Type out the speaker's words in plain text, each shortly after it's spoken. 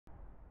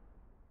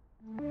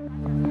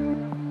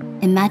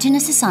Imagine a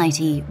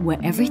society where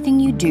everything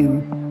you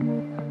do,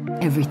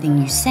 everything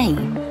you say,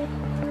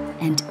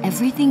 and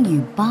everything you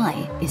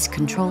buy is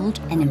controlled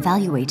and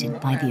evaluated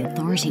by the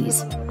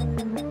authorities.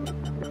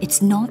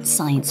 It's not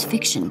science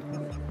fiction.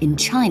 In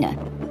China,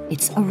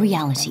 it's a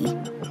reality.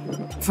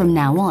 From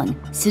now on,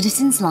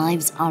 citizens'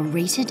 lives are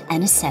rated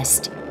and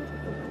assessed.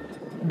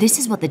 This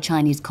is what the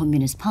Chinese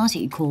Communist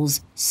Party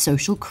calls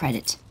social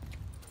credit.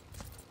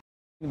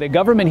 The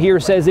government here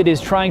says it is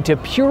trying to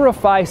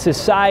purify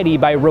society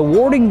by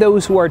rewarding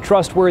those who are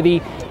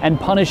trustworthy and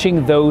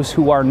punishing those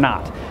who are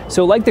not.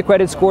 So like the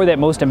credit score that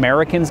most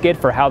Americans get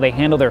for how they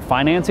handle their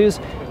finances,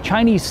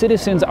 Chinese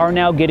citizens are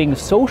now getting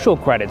social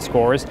credit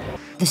scores.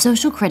 The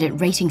social credit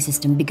rating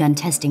system began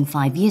testing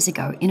 5 years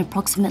ago in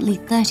approximately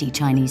 30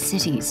 Chinese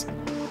cities.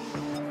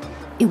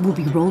 It will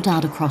be rolled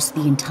out across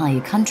the entire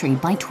country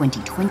by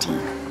 2020.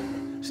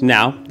 So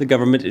now, the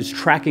government is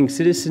tracking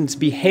citizens'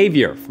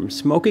 behavior from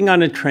smoking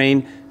on a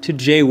train to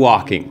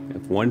jaywalking.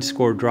 If one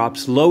score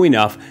drops low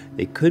enough,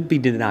 they could be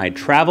denied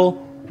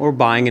travel or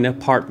buying an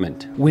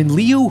apartment. When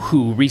Liu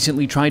Hu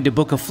recently tried to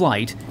book a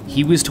flight,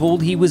 he was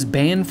told he was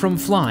banned from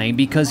flying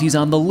because he's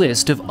on the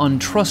list of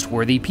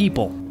untrustworthy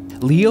people.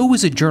 Liu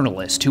is a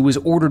journalist who was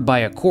ordered by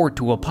a court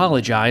to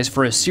apologize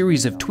for a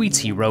series of tweets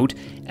he wrote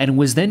and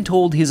was then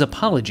told his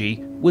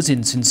apology was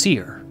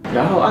insincere.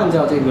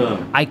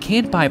 I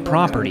can't buy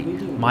property.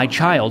 My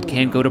child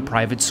can't go to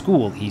private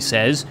school, he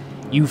says.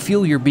 You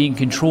feel you're being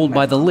controlled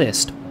by the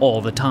list all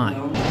the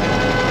time.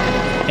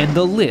 And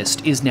the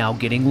list is now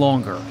getting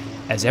longer,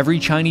 as every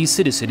Chinese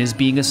citizen is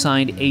being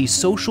assigned a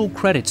social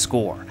credit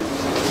score.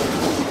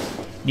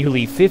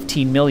 Nearly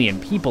 15 million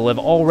people have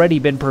already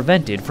been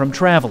prevented from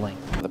traveling.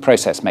 The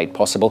process made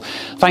possible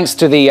thanks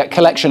to the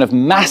collection of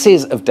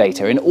masses of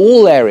data in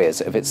all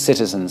areas of its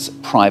citizens'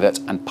 private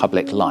and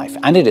public life,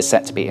 and it is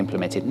set to be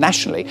implemented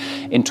nationally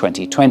in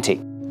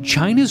 2020.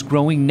 China's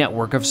growing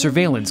network of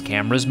surveillance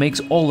cameras makes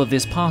all of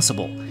this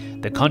possible.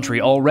 The country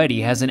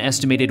already has an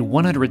estimated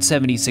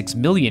 176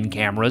 million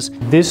cameras.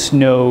 This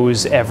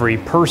knows every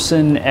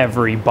person,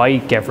 every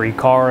bike, every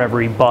car,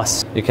 every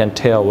bus. You can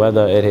tell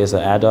whether it is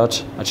an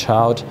adult, a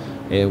child,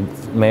 a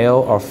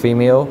male or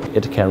female.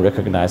 It can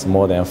recognize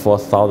more than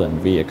 4,000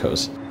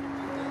 vehicles.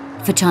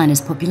 For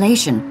China's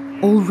population,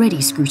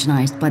 already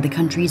scrutinized by the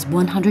country's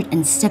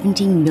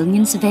 117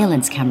 million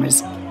surveillance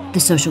cameras,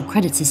 the social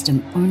credit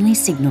system only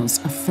signals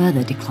a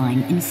further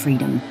decline in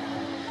freedom.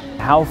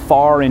 How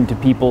far into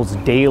people's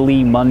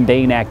daily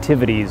mundane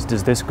activities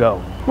does this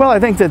go? Well, I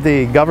think that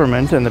the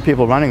government and the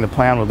people running the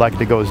plan would like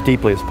to go as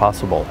deeply as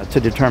possible to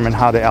determine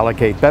how to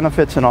allocate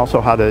benefits and also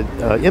how to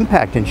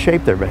impact and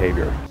shape their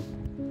behavior.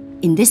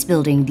 In this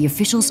building, the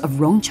officials of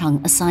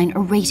Rongcheng assign a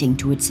rating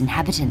to its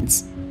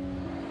inhabitants.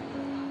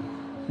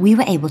 We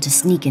were able to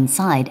sneak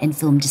inside and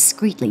film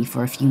discreetly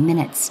for a few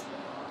minutes.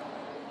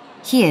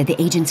 Here,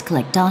 the agents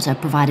collect data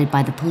provided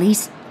by the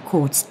police,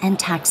 courts, and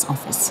tax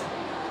office.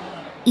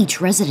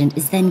 Each resident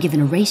is then given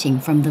a rating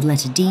from the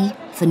letter D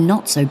for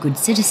not-so-good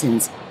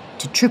citizens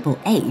to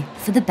AAA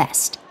for the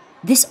best.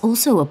 This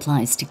also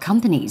applies to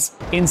companies.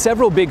 In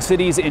several big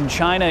cities in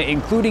China,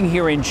 including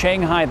here in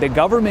Shanghai, the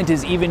government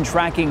is even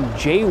tracking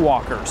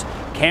jaywalkers.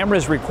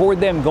 Cameras record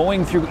them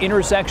going through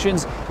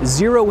intersections,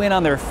 zero in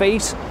on their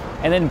face,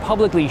 and then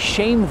publicly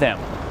shame them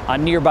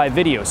on nearby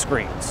video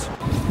screens.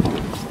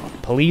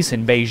 Police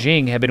in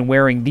Beijing have been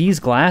wearing these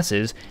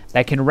glasses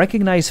that can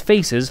recognize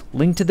faces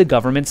linked to the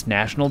government's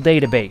national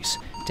database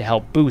to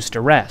help boost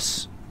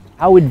arrests.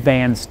 How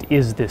advanced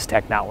is this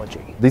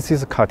technology? This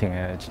is cutting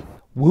edge.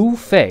 Wu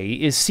Fei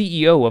is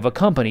CEO of a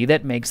company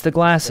that makes the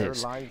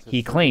glasses.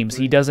 He claims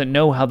he doesn't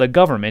know how the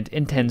government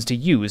intends to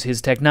use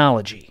his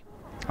technology.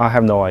 I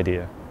have no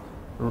idea.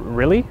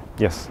 Really?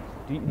 Yes.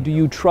 Do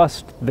you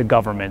trust the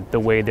government the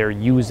way they're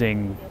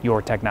using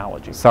your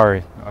technology?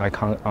 Sorry, I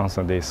can't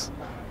answer this.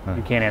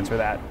 You can't answer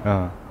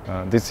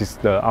that. This is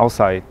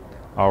outside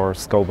our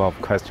scope of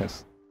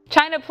questions.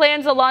 China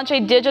plans to launch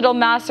a digital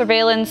mass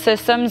surveillance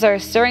systems are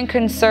stirring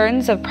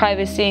concerns of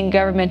privacy and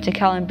government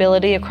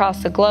accountability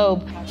across the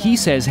globe. He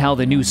says how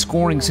the new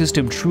scoring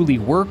system truly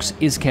works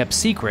is kept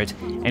secret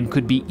and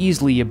could be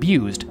easily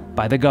abused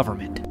by the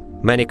government.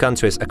 Many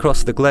countries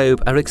across the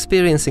globe are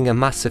experiencing a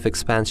massive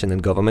expansion in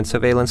government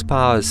surveillance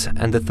powers,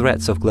 and the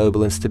threats of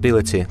global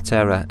instability,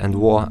 terror and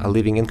war are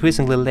leaving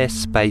increasingly less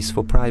space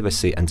for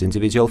privacy and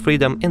individual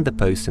freedom in the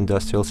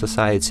post-industrial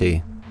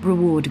society.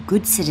 Reward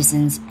good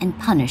citizens and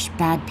punish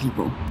bad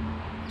people.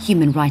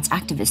 Human rights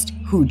activist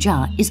Hu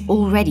Jia is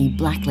already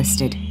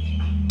blacklisted.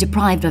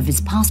 Deprived of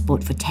his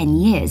passport for 10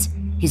 years,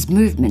 his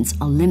movements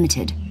are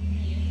limited.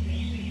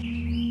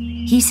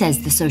 He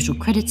says the social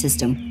credit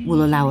system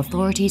will allow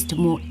authorities to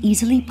more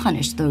easily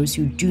punish those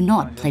who do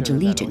not pledge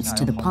allegiance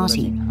to the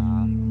party.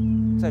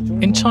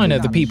 In China,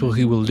 the people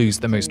who will lose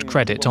the most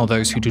credit are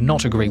those who do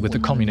not agree with the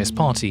Communist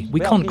Party. We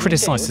can't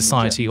criticize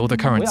society or the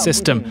current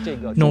system,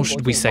 nor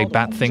should we say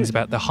bad things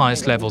about the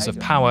highest levels of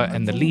power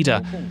and the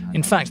leader.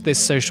 In fact, this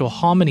social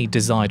harmony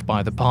desired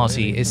by the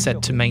party is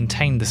set to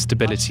maintain the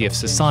stability of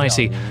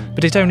society,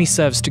 but it only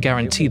serves to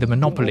guarantee the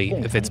monopoly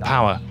of its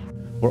power.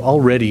 We're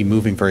already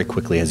moving very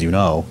quickly, as you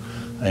know,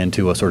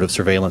 into a sort of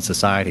surveillance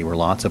society where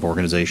lots of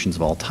organizations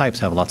of all types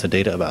have lots of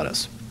data about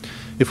us.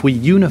 If we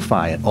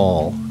unify it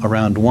all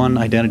around one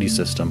identity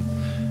system,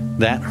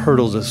 that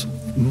hurdles us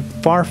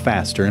far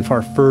faster and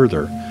far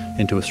further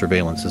into a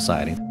surveillance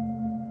society.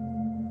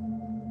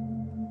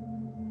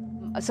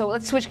 So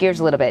let's switch gears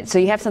a little bit. So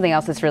you have something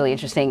else that's really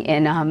interesting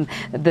in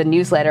the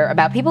newsletter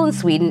about people in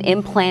Sweden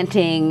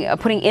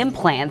putting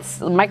implants,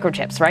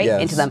 microchips,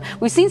 right, into them.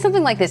 We've seen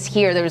something like this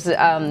here. There was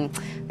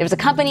a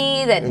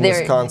company that in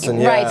Wisconsin,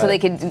 right, so they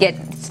could get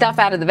stuff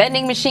out of the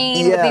vending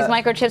machine with these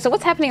microchips. So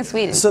what's happening in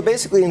Sweden? So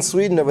basically in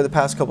Sweden over the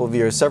past couple of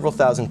years, several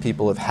thousand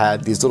people have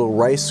had these little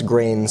rice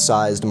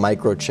grain-sized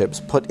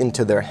microchips put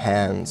into their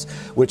hands,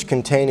 which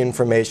contain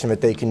information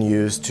that they can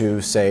use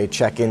to, say,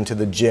 check into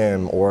the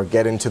gym or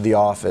get into the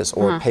office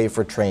or pay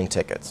for train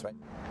tickets. Right?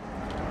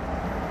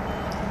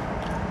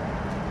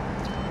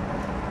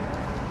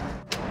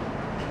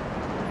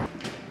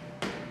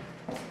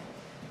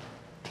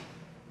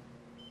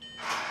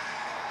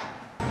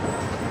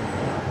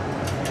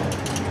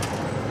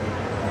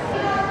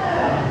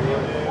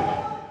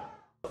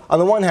 On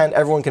the one hand,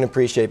 everyone can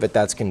appreciate that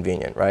that's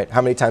convenient, right? How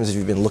many times have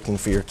you been looking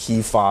for your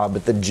key fob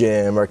at the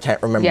gym or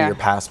can't remember your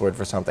password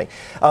for something?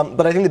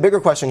 But I think the bigger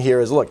question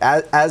here is, look,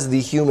 as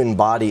the human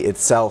body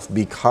itself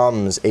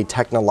becomes a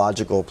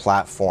technological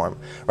platform,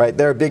 right,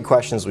 there are big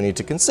questions we need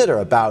to consider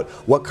about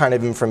what kind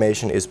of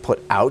information is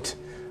put out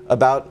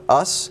about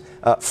us,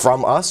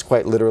 from us,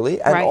 quite literally,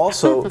 and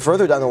also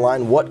further down the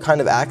line, what kind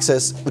of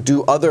access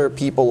do other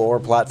people or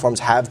platforms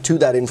have to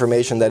that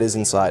information that is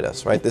inside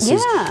us, right? This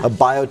is a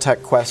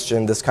biotech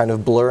question, this kind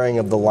of blurring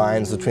of the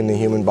lines between the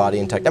human body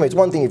and tech. I mean, it's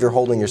one thing if you're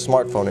holding your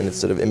smartphone and it's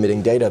sort of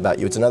emitting data about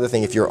you. It's another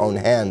thing if your own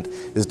hand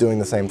is doing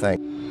the same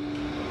thing.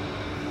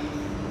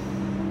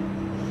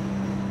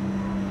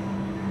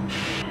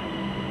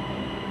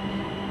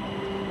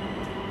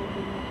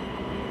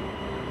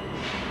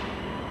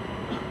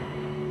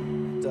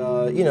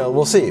 You know,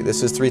 we'll see.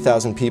 This is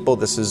 3,000 people.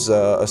 This is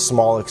a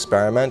small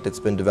experiment. It's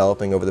been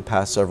developing over the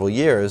past several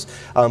years.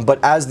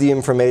 But as the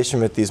information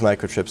that these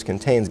microchips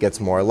contains gets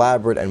more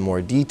elaborate and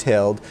more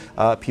detailed,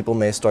 people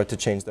may start to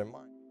change their mind.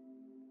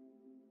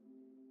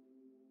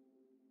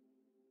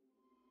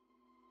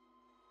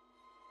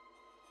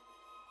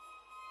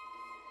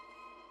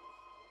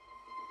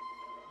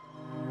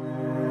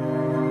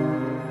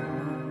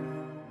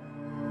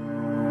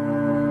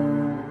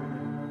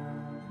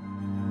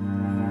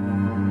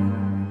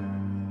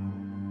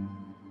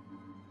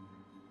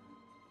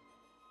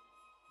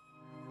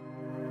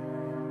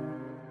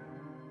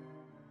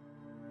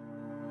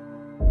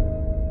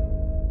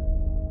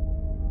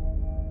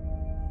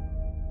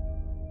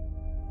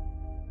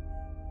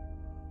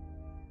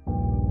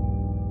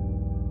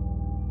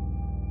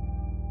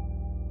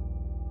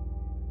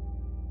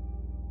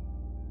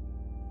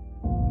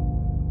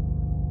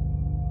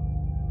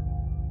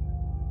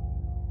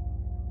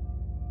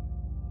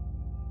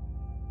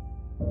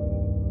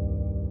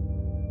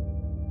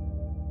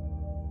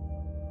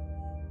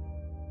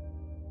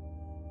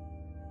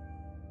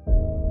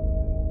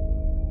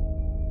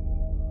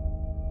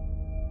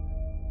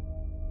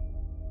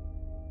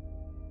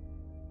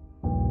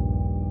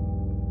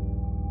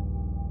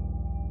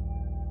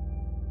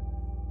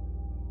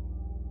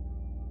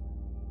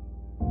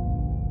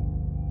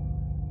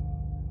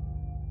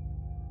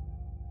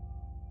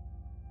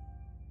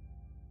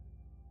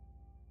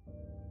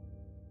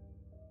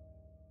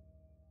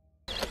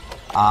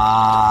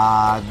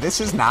 This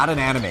is not an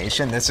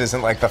animation. This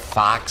isn't like the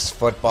Fox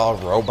football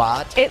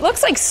robot. It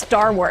looks like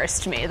Star Wars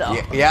to me, though.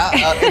 Yeah,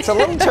 it's a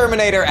little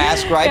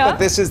Terminator-esque, right? But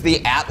this is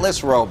the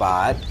Atlas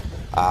robot,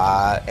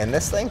 and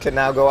this thing can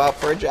now go out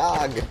for a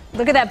jog.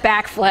 Look at that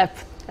backflip.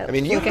 I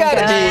mean, you've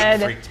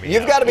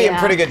got to be in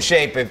pretty good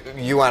shape if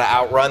you want to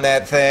outrun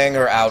that thing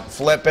or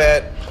outflip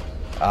it.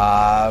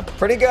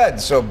 Pretty good.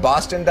 So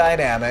Boston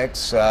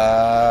Dynamics,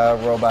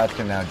 robot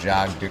can now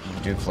jog,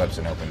 do flips,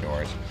 and open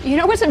doors. You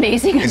know what's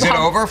amazing? Is it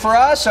over for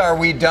us? Are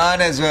we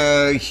done as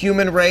a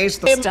human race?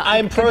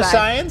 I'm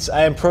pro-science.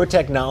 I am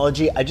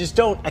pro-technology. I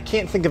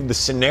can't think of the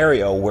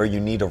scenario where you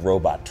need a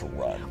robot to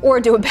run.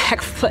 Or do a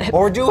backflip.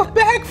 Or do a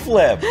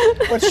backflip.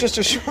 Well, it's just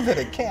to show that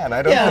it can.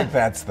 I don't think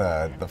that's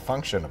the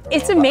function of the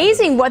It's robot.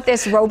 amazing what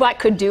this robot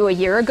could do a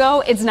year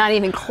ago. It's not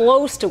even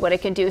close to what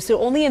it can do. So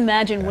only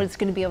imagine what it's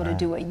going to be able to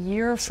do a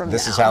year from now.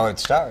 This is how it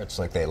starts.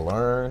 Like they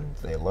learn.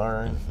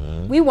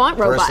 We want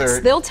robots.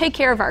 They'll take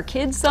care of our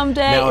kids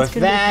someday. Now, if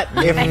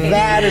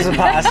that is a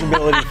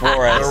possibility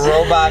for us, the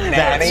robot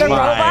nanny. The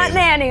robot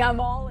nanny, I'm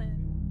all in.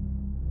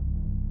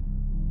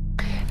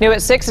 New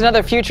at 6,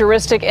 another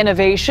futuristic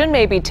innovation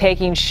may be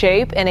taking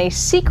shape in a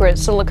secret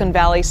Silicon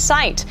Valley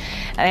site.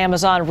 An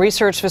Amazon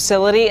research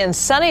facility in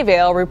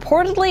Sunnyvale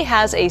reportedly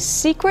has a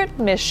secret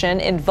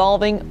mission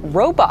involving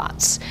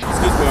robots.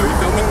 Excuse me, are you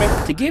filming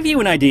me? To give you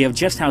an idea of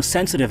just how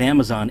sensitive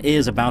Amazon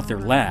is about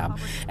their lab,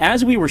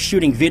 as we were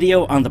shooting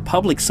video on the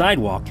public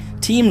sidewalk,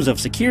 teams of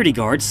security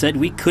guards said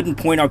we couldn't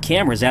point our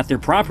cameras at their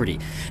property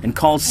and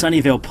called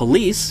Sunnyvale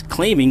police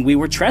claiming we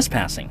were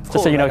trespassing.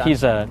 Just so you know,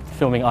 he's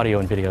filming audio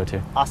and video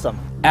too. Awesome.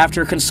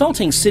 After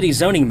consulting city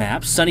zoning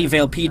maps,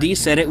 Sunnyvale PD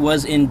said it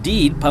was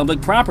indeed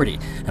public property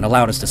and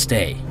allowed us to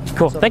stay.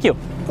 Cool, thank you.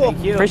 Cool.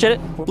 Thank you. Appreciate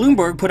it.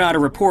 Bloomberg put out a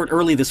report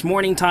early this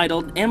morning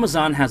titled,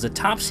 "Amazon has a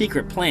top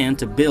secret plan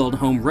to build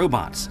home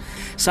robots."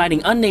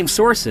 Citing unnamed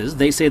sources,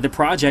 they say the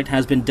project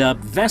has been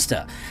dubbed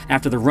Vesta,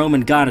 after the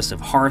Roman goddess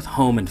of hearth,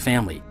 home, and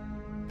family.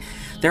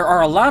 There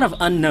are a lot of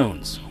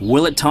unknowns.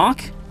 Will it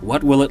talk?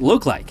 What will it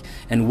look like?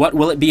 And what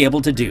will it be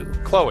able to do?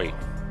 Chloe,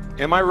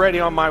 am I ready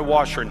on my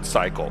washer and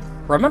cycle?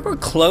 Remember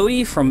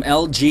Chloe from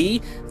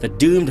LG, the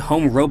doomed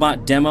home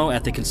robot demo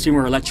at the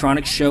Consumer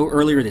Electronics Show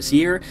earlier this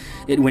year?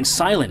 It went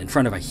silent in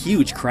front of a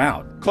huge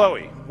crowd.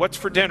 Chloe, what's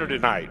for dinner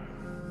tonight?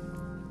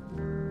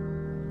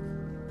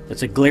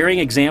 It's a glaring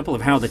example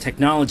of how the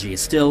technology is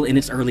still in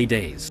its early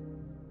days.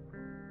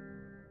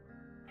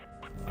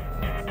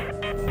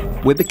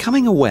 We're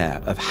becoming aware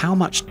of how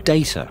much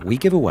data we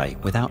give away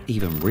without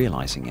even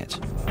realizing it.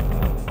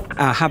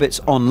 Our habits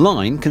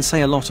online can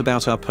say a lot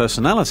about our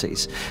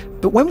personalities,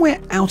 but when we're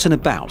out and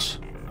about,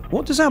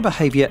 what does our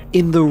behaviour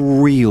in the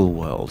real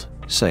world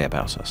say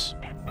about us?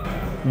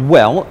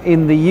 Well,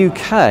 in the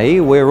UK,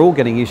 we're all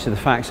getting used to the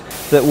fact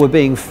that we're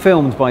being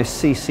filmed by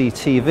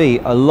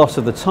CCTV a lot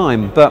of the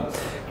time, but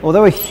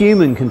although a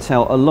human can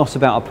tell a lot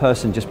about a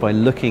person just by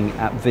looking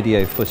at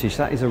video footage,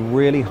 that is a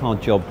really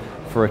hard job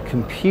for a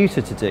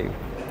computer to do.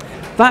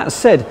 That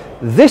said,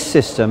 this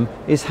system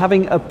is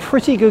having a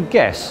pretty good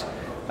guess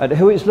at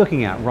who it's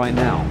looking at right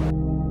now.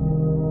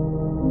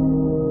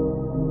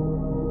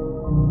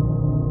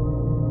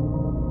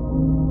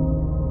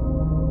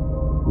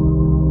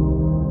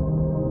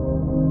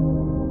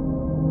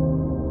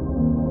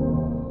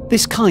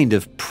 This kind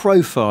of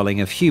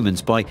profiling of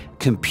humans by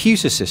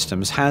computer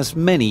systems has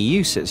many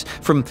uses,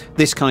 from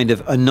this kind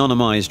of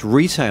anonymized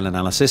retail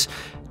analysis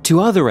to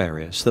other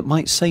areas that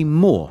might say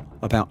more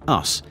about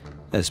us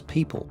as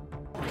people.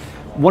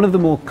 One of the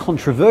more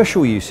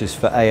controversial uses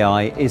for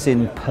AI is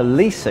in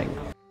policing.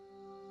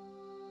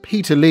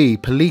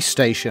 Peterlee Police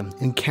Station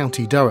in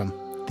County Durham,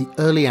 the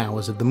early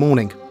hours of the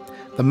morning.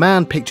 The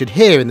man pictured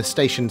here in the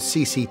station's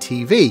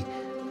CCTV,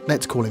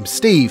 let's call him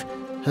Steve,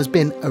 has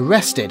been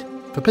arrested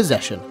for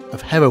possession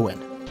of heroin.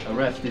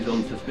 Arrest is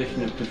on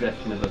suspicion of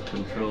possession of a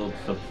controlled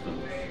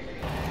substance.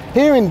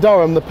 Here in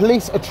Durham, the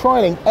police are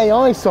trialling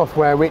AI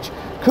software which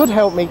could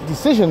help make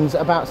decisions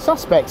about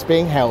suspects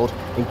being held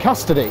in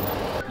custody.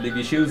 Leave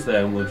your shoes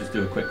there and we'll just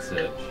do a quick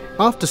search.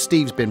 After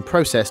Steve's been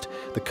processed,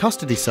 the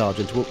custody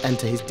sergeant will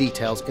enter his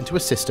details into a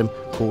system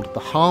called the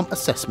Harm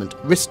Assessment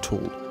Risk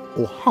Tool,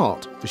 or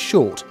HART for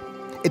short.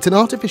 It's an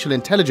artificial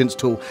intelligence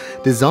tool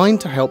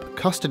designed to help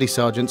custody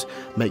sergeants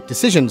make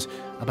decisions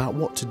about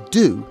what to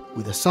do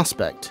with a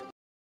suspect.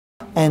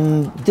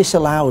 And this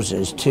allows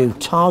us to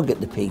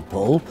target the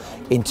people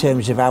in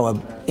terms of our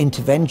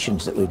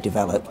interventions that we've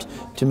developed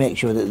to make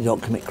sure that they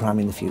don't commit crime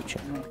in the future.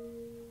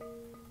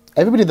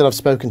 Everybody that I've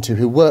spoken to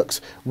who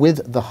works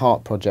with the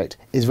HART project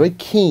is very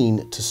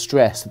keen to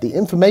stress that the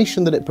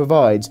information that it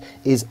provides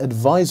is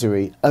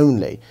advisory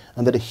only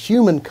and that a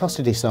human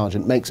custody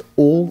sergeant makes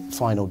all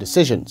final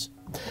decisions.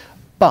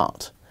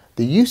 But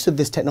the use of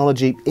this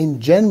technology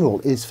in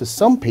general is for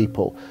some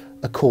people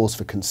a cause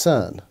for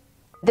concern.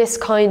 This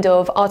kind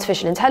of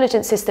artificial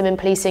intelligence system in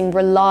policing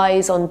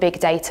relies on big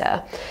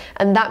data,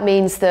 and that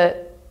means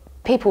that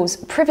people's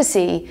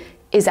privacy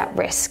is at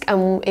risk,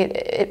 and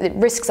it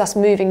risks us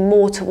moving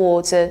more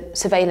towards a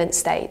surveillance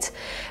state.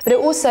 But it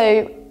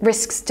also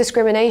risks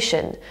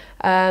discrimination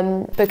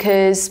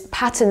because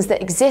patterns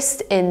that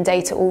exist in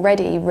data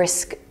already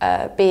risk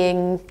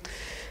being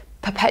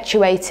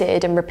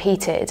perpetuated and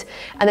repeated,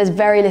 and there's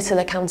very little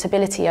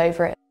accountability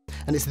over it.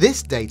 And it's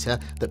this data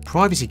that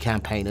privacy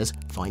campaigners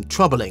find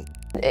troubling.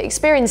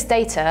 Experience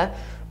data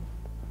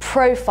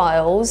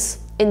profiles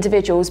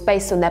individuals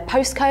based on their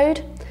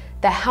postcode,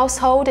 their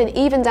household, and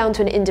even down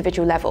to an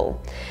individual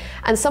level.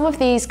 And some of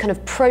these kind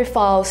of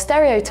profile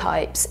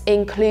stereotypes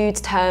include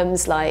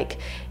terms like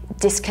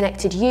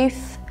disconnected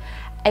youth,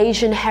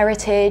 Asian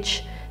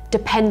heritage,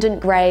 dependent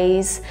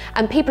greys,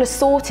 and people are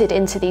sorted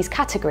into these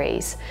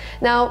categories.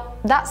 Now,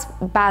 that's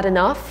bad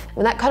enough.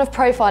 When that kind of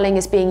profiling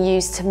is being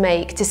used to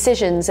make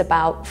decisions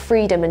about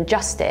freedom and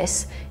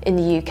justice in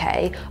the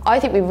UK, I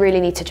think we really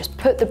need to just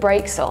put the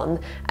brakes on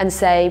and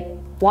say,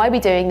 why are we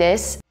doing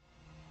this?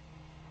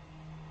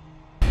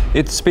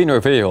 It's been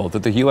revealed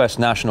that the US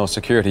National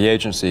Security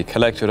Agency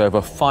collected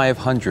over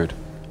 500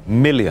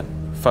 million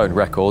phone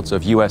records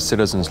of US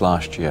citizens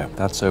last year.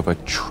 That's over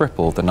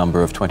triple the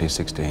number of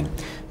 2016.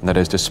 And that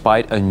is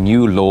despite a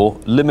new law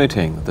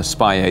limiting the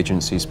spy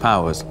agency's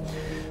powers.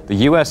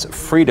 The US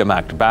Freedom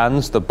Act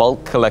bans the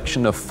bulk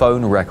collection of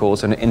phone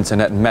records and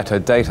internet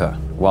metadata,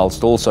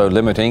 whilst also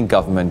limiting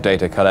government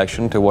data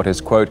collection to what is,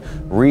 quote,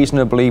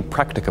 reasonably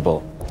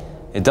practicable.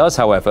 It does,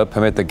 however,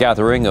 permit the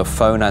gathering of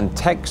phone and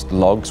text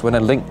logs when a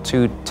link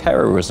to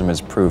terrorism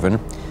is proven.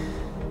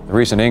 The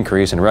recent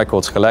increase in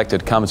records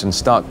collected comes in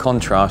stark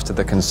contrast to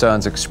the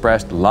concerns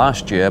expressed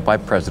last year by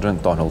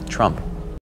President Donald Trump.